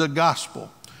 the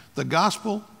gospel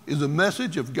is a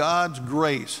message of God's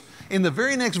grace. In the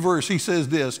very next verse, he says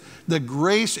this,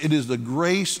 it is the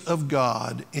grace of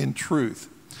God in truth.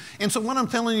 And so what I'm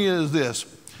telling you is this,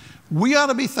 we ought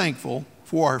to be thankful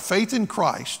for our faith in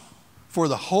Christ, for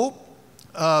the hope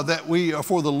for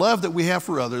the love that we have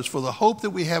for others, for the hope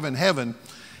that we have in heaven.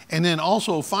 And then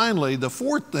also finally, the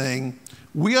fourth thing,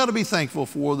 we ought to be thankful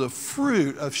for the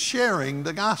fruit of sharing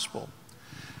the gospel.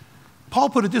 Paul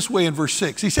put it this way in verse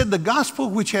 6. He said, the gospel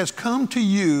which has come to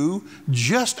you,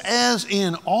 just as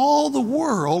in all the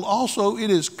world, also it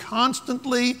is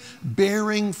constantly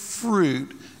bearing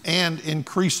fruit and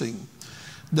increasing.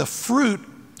 The fruit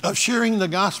of sharing the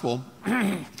gospel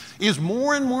is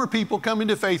more and more people coming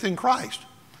to faith in Christ.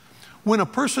 When a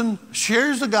person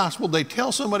shares the gospel, they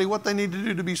tell somebody what they need to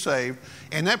do to be saved,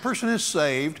 and that person is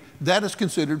saved, that is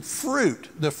considered fruit,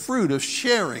 the fruit of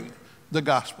sharing the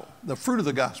gospel, the fruit of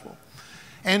the gospel.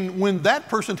 And when that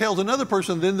person tells another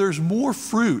person, then there's more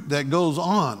fruit that goes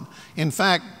on. In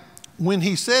fact, when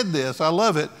he said this, I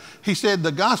love it, he said,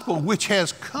 the gospel which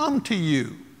has come to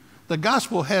you. The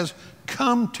gospel has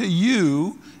come to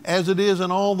you as it is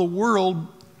in all the world,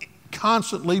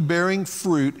 constantly bearing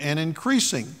fruit and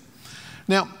increasing.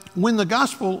 Now, when the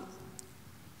gospel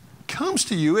comes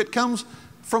to you, it comes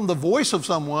from the voice of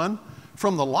someone,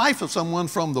 from the life of someone,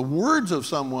 from the words of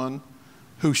someone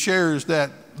who shares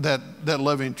that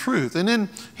loving truth. And then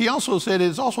he also said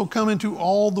it's also come into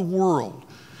all the world.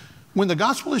 When the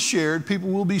gospel is shared, people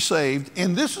will be saved,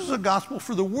 and this is a gospel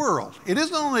for the world. It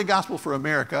isn't only a gospel for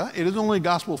America. It isn't only a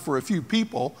gospel for a few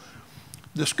people.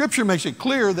 The scripture makes it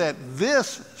clear that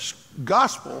this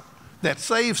gospel that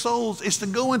saves souls is to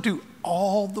go into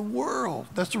all the world.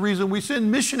 That's the reason we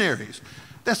send missionaries.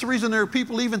 That's the reason there are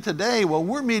people even today, while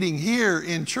we're meeting here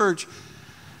in church,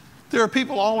 there are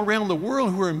people all around the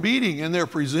world who are meeting, and they're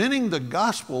presenting the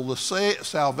gospel, the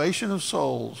salvation of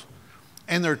souls.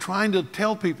 And they're trying to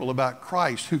tell people about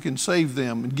Christ who can save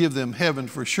them and give them heaven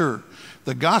for sure.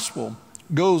 The gospel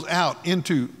goes out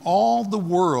into all the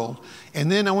world. And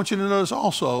then I want you to notice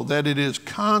also that it is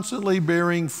constantly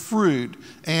bearing fruit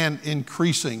and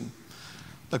increasing.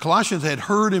 The Colossians had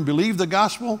heard and believed the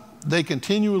gospel. They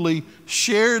continually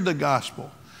shared the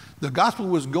gospel. The gospel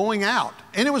was going out,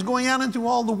 and it was going out into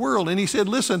all the world. And he said,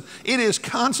 listen, it is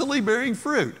constantly bearing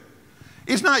fruit.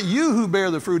 It's not you who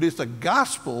bear the fruit, it's the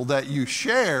gospel that you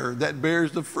share that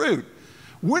bears the fruit.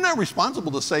 We're not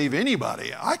responsible to save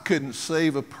anybody. I couldn't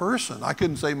save a person. I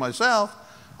couldn't save myself.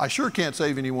 I sure can't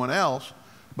save anyone else.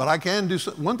 But I can do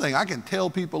one thing. I can tell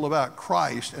people about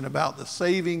Christ and about the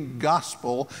saving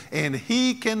gospel, and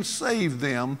he can save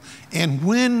them. And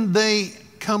when they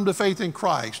come to faith in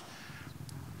Christ,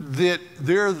 that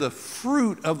they're the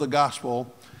fruit of the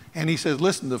gospel. And he says,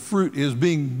 listen, the fruit is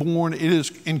being born, it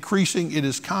is increasing, it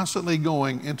is constantly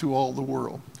going into all the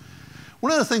world.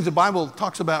 One of the things the Bible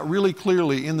talks about really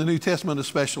clearly in the New Testament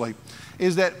especially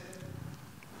is that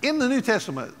in the New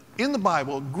Testament, in the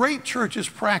Bible, great churches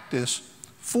practice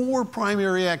 4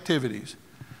 primary activities.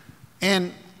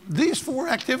 And these 4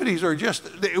 activities are just,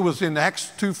 it was in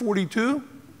Acts 2:42,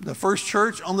 the first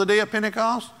church on the day of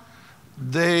Pentecost.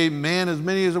 As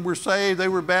many as were saved, they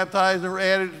were baptized and were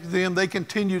added to them. They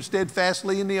continued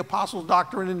steadfastly in the apostles'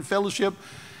 doctrine and fellowship,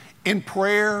 in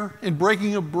prayer, in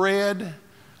breaking of bread.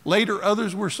 Later,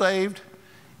 others were saved.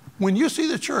 When you see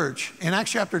the church in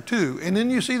Acts chapter 2, and then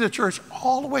you see the church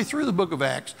all the way through the book of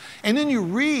Acts, and then you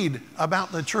read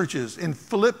about the churches in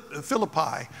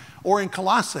Philippi, or in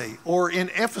Colossae, or in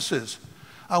Ephesus,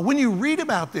 when you read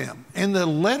about them and the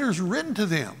letters written to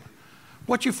them,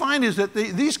 what you find is that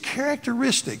these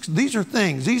characteristics, these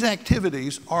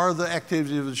activities are the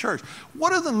activities of the church.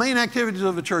 What are the main activities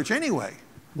of a church anyway?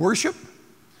 Worship,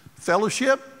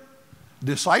 fellowship,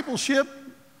 discipleship,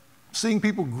 seeing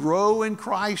people grow in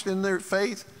Christ in their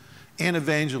faith, and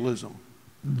evangelism.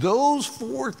 Those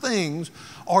 4 things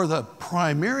are the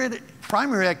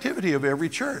primary activity of every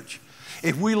church.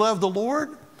 If we love the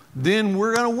Lord, then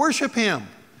we're going to worship Him.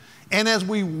 And as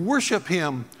we worship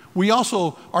Him, we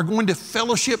also are going to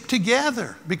fellowship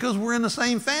together because we're in the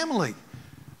same family,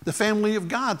 the family of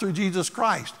God through Jesus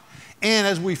Christ. And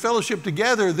as we fellowship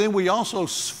together, then we also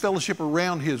fellowship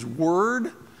around His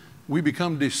Word. We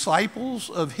become disciples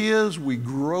of His, we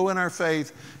grow in our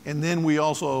faith, and then we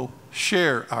also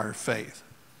share our faith.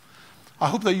 I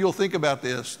hope that you'll think about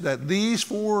this, that these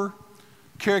 4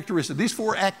 characteristics, these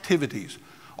 4 activities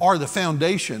are the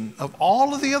foundation of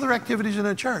all of the other activities in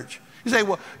a church. You say,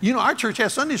 well, our church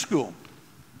has Sunday school.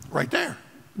 Right there.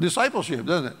 Discipleship,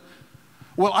 doesn't it?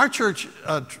 Well, our church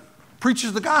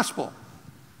preaches the gospel.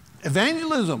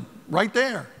 Evangelism, right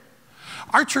there.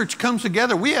 Our church comes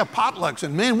together. We have potlucks,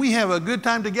 and man, we have a good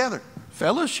time together.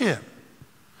 Fellowship.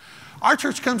 Our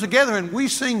church comes together, and we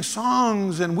sing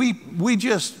songs, and we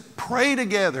just pray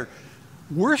together.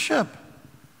 Worship.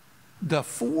 The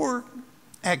 4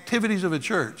 activities of a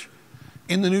church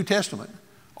in the New Testament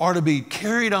are to be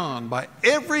carried on by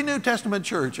every New Testament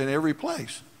church in every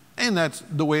place. And that's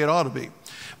the way it ought to be.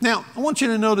 Now, I want you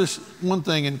to notice one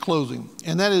thing in closing,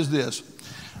 and that is this,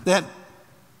 that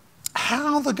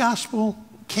how the gospel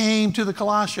came to the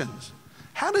Colossians.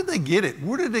 How did they get it?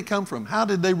 Where did it come from? How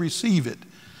did they receive it?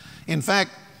 In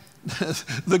fact,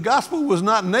 the gospel was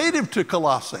not native to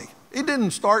Colossae. It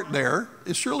didn't start there.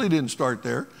 It surely didn't start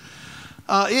there.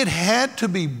 It had to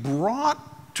be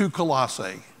brought to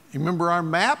Colossae. You remember our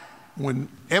map? When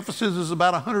Ephesus is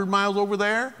about 100 miles over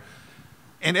there,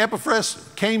 and Epaphras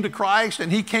came to Christ,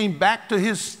 and he came back to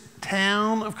his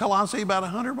town of Colossae about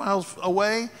 100 miles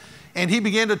away, and he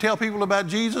began to tell people about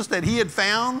Jesus that he had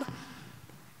found.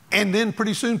 And then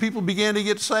pretty soon people began to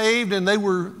get saved, and they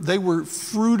were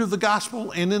fruit of the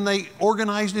gospel, and then they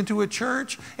organized into a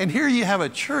church. And here you have a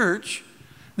church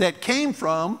that came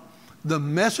from the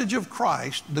message of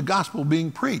Christ, the gospel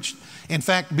being preached, in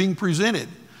fact, being presented.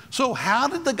 So how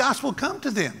did the gospel come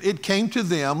to them? It came to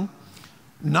them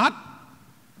not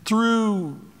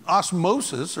through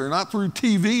osmosis or not through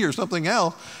TV or something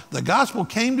else. The gospel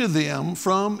came to them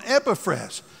from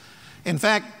Epaphras. In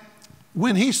fact,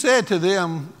 when he said to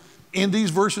them in these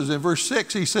verses, in verse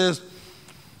 6, he says,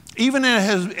 even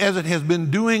as it has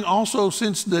been doing also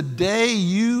since the day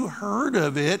you heard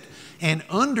of it and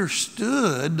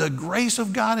understood the grace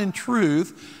of God in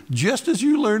truth, just as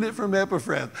you learned it from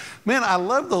Epaphras. Man, I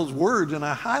love those words, and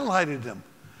I highlighted them.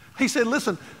 He said,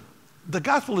 listen, the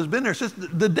gospel has been there since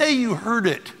the day you heard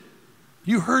it.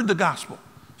 You heard the gospel.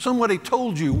 Somebody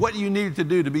told you what you needed to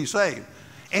do to be saved.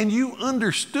 And you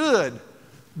understood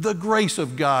the grace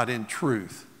of God in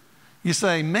truth. You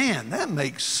say, man, that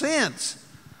makes sense.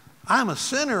 I'm a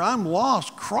sinner. I'm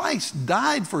lost. Christ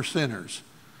died for sinners.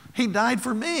 He died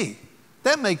for me.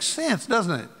 That makes sense,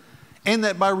 doesn't it? And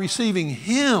that by receiving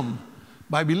Him,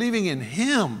 by believing in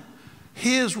Him,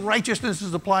 His righteousness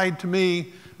is applied to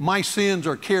me. My sins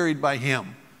are carried by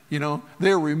Him.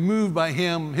 They're removed by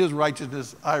Him. His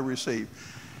righteousness I receive.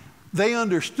 They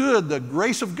understood the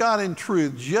grace of God in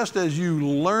truth just as you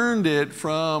learned it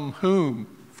from whom?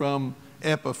 From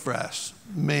Epaphras.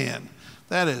 Man,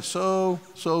 that is so,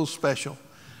 so special.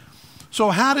 So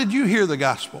how did you hear the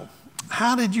gospel?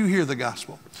 How did you hear the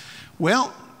gospel?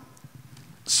 Well,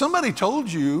 somebody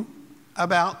told you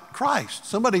about Christ.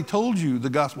 Somebody told you the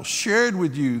gospel, shared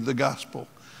with you the gospel.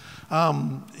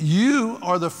 You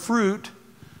are the fruit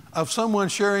of someone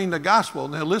sharing the gospel.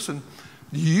 Now listen,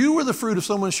 you were the fruit of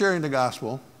someone sharing the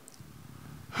gospel.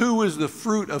 Who was the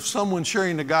fruit of someone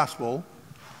sharing the gospel?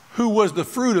 Who was the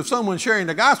fruit of someone sharing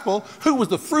the gospel? Who was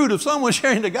the fruit of someone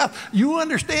sharing the gospel? You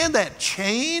understand that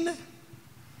chain?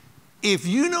 If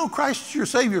you know Christ as your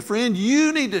Savior, friend,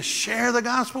 you need to share the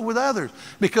gospel with others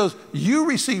because you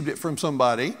received it from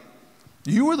somebody.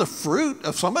 You were the fruit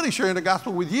of somebody sharing the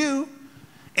gospel with you,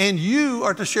 and you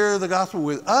are to share the gospel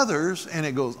with others, and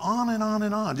it goes on and on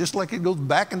and on. Just like it goes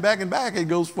back and back and back, it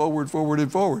goes forward, forward,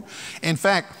 and forward. In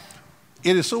fact,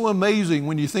 it is so amazing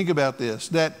when you think about this,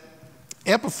 that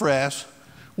Epaphras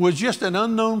was just an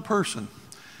unknown person.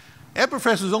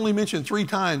 Epaphras is only mentioned 3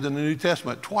 times in the New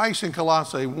Testament, twice in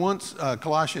Colossae, once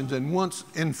Colossians, and once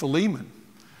in Philemon.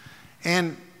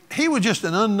 And he was just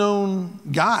an unknown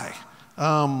guy.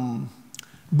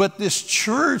 But this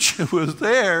church was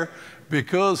there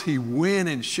because he went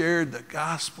and shared the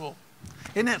gospel.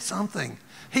 Isn't that something?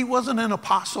 He wasn't an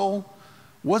apostle,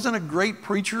 wasn't a great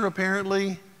preacher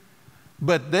apparently,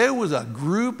 but there was a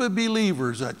group of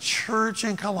believers, a church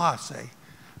in Colossae,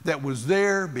 that was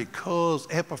there because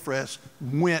Epaphras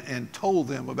went and told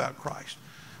them about Christ.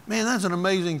 Man, that's an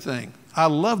amazing thing. I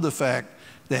love the fact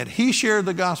that he shared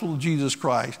the gospel of Jesus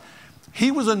Christ.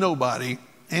 He was a nobody,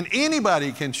 and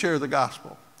anybody can share the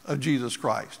gospel of Jesus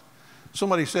Christ.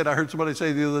 I heard somebody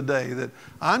say the other day that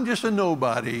I'm just a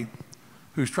nobody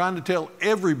who's trying to tell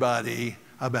everybody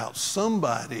about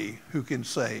somebody who can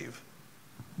save.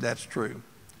 That's true.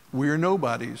 We're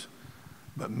nobodies,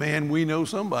 but man, we know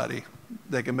somebody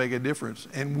that can make a difference,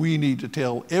 and we need to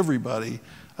tell everybody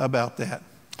about that.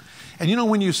 And you know,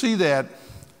 when you see that,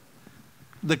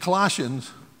 through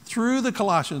the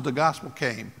Colossians, the gospel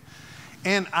came.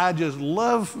 And I just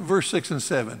love verse 6 and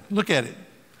 7. Look at it.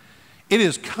 It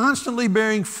is constantly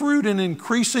bearing fruit and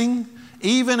increasing,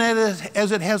 even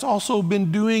as it has also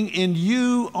been doing in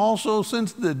you also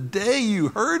since the day you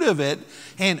heard of it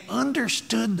and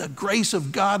understood the grace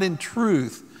of God in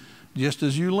truth, just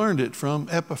as you learned it from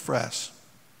Epaphras.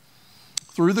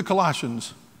 Through the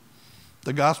Colossians,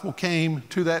 the gospel came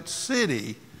to that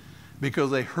city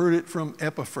because they heard it from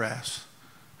Epaphras,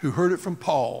 who heard it from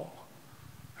Paul,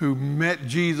 who met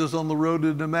Jesus on the road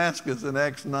to Damascus in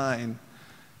Acts 9.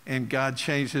 And God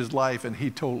changed his life, and he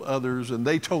told others, and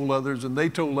they told others, and they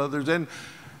told others. And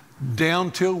down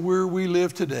till where we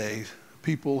live today,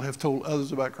 people have told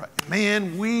others about Christ.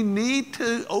 Man, we need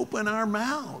to open our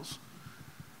mouths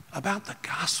about the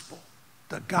gospel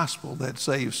that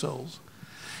saves souls.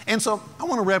 And so I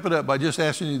want to wrap it up by just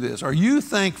asking you this. Are you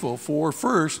thankful for,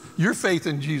 first, your faith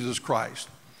in Jesus Christ?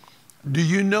 Do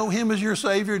you know him as your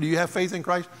Savior? Do you have faith in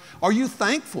Christ? Are you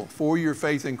thankful for your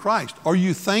faith in Christ? Are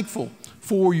you thankful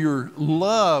for your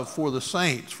love for the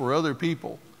saints, for other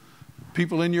people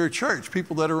in your church,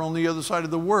 people that are on the other side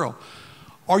of the world?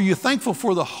 Are you thankful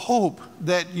for the hope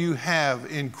that you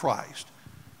have in Christ,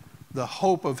 the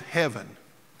hope of heaven?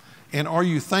 And are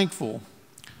you thankful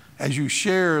as you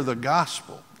share the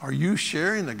gospel? Are you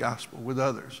sharing the gospel with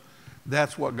others?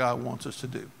 That's what God wants us to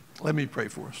do. Let me pray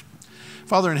for us.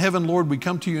 Father in heaven, Lord, we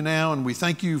come to you now and we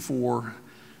thank you for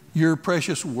your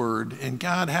precious word, and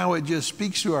God, how it just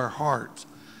speaks to our hearts.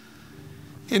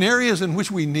 In areas in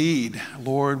which we need,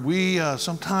 Lord, we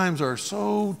sometimes are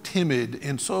so timid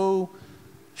and so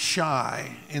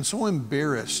shy and so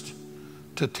embarrassed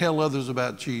to tell others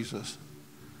about Jesus.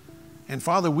 And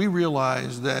Father, we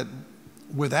realize that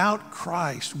without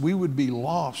Christ, we would be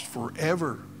lost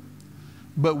forever.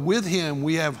 But with him,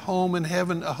 we have home in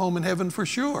heaven, a home in heaven for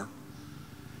sure.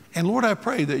 And Lord, I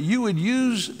pray that you would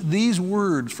use these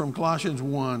words from Colossians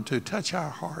 1 to touch our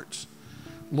hearts.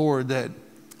 Lord,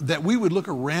 that we would look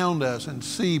around us and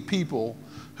see people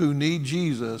who need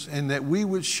Jesus and that we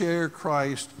would share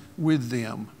Christ with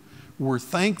them. We're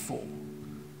thankful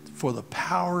for the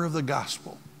power of the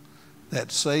gospel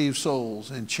that saves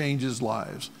souls and changes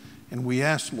lives. And we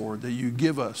ask, Lord, that you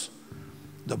give us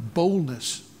the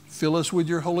boldness, fill us with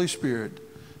your Holy Spirit,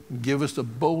 give us the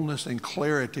boldness and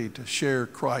clarity to share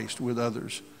Christ with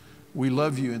others. We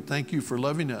love you and thank you for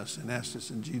loving us, and ask this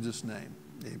in Jesus' name.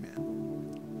 Amen.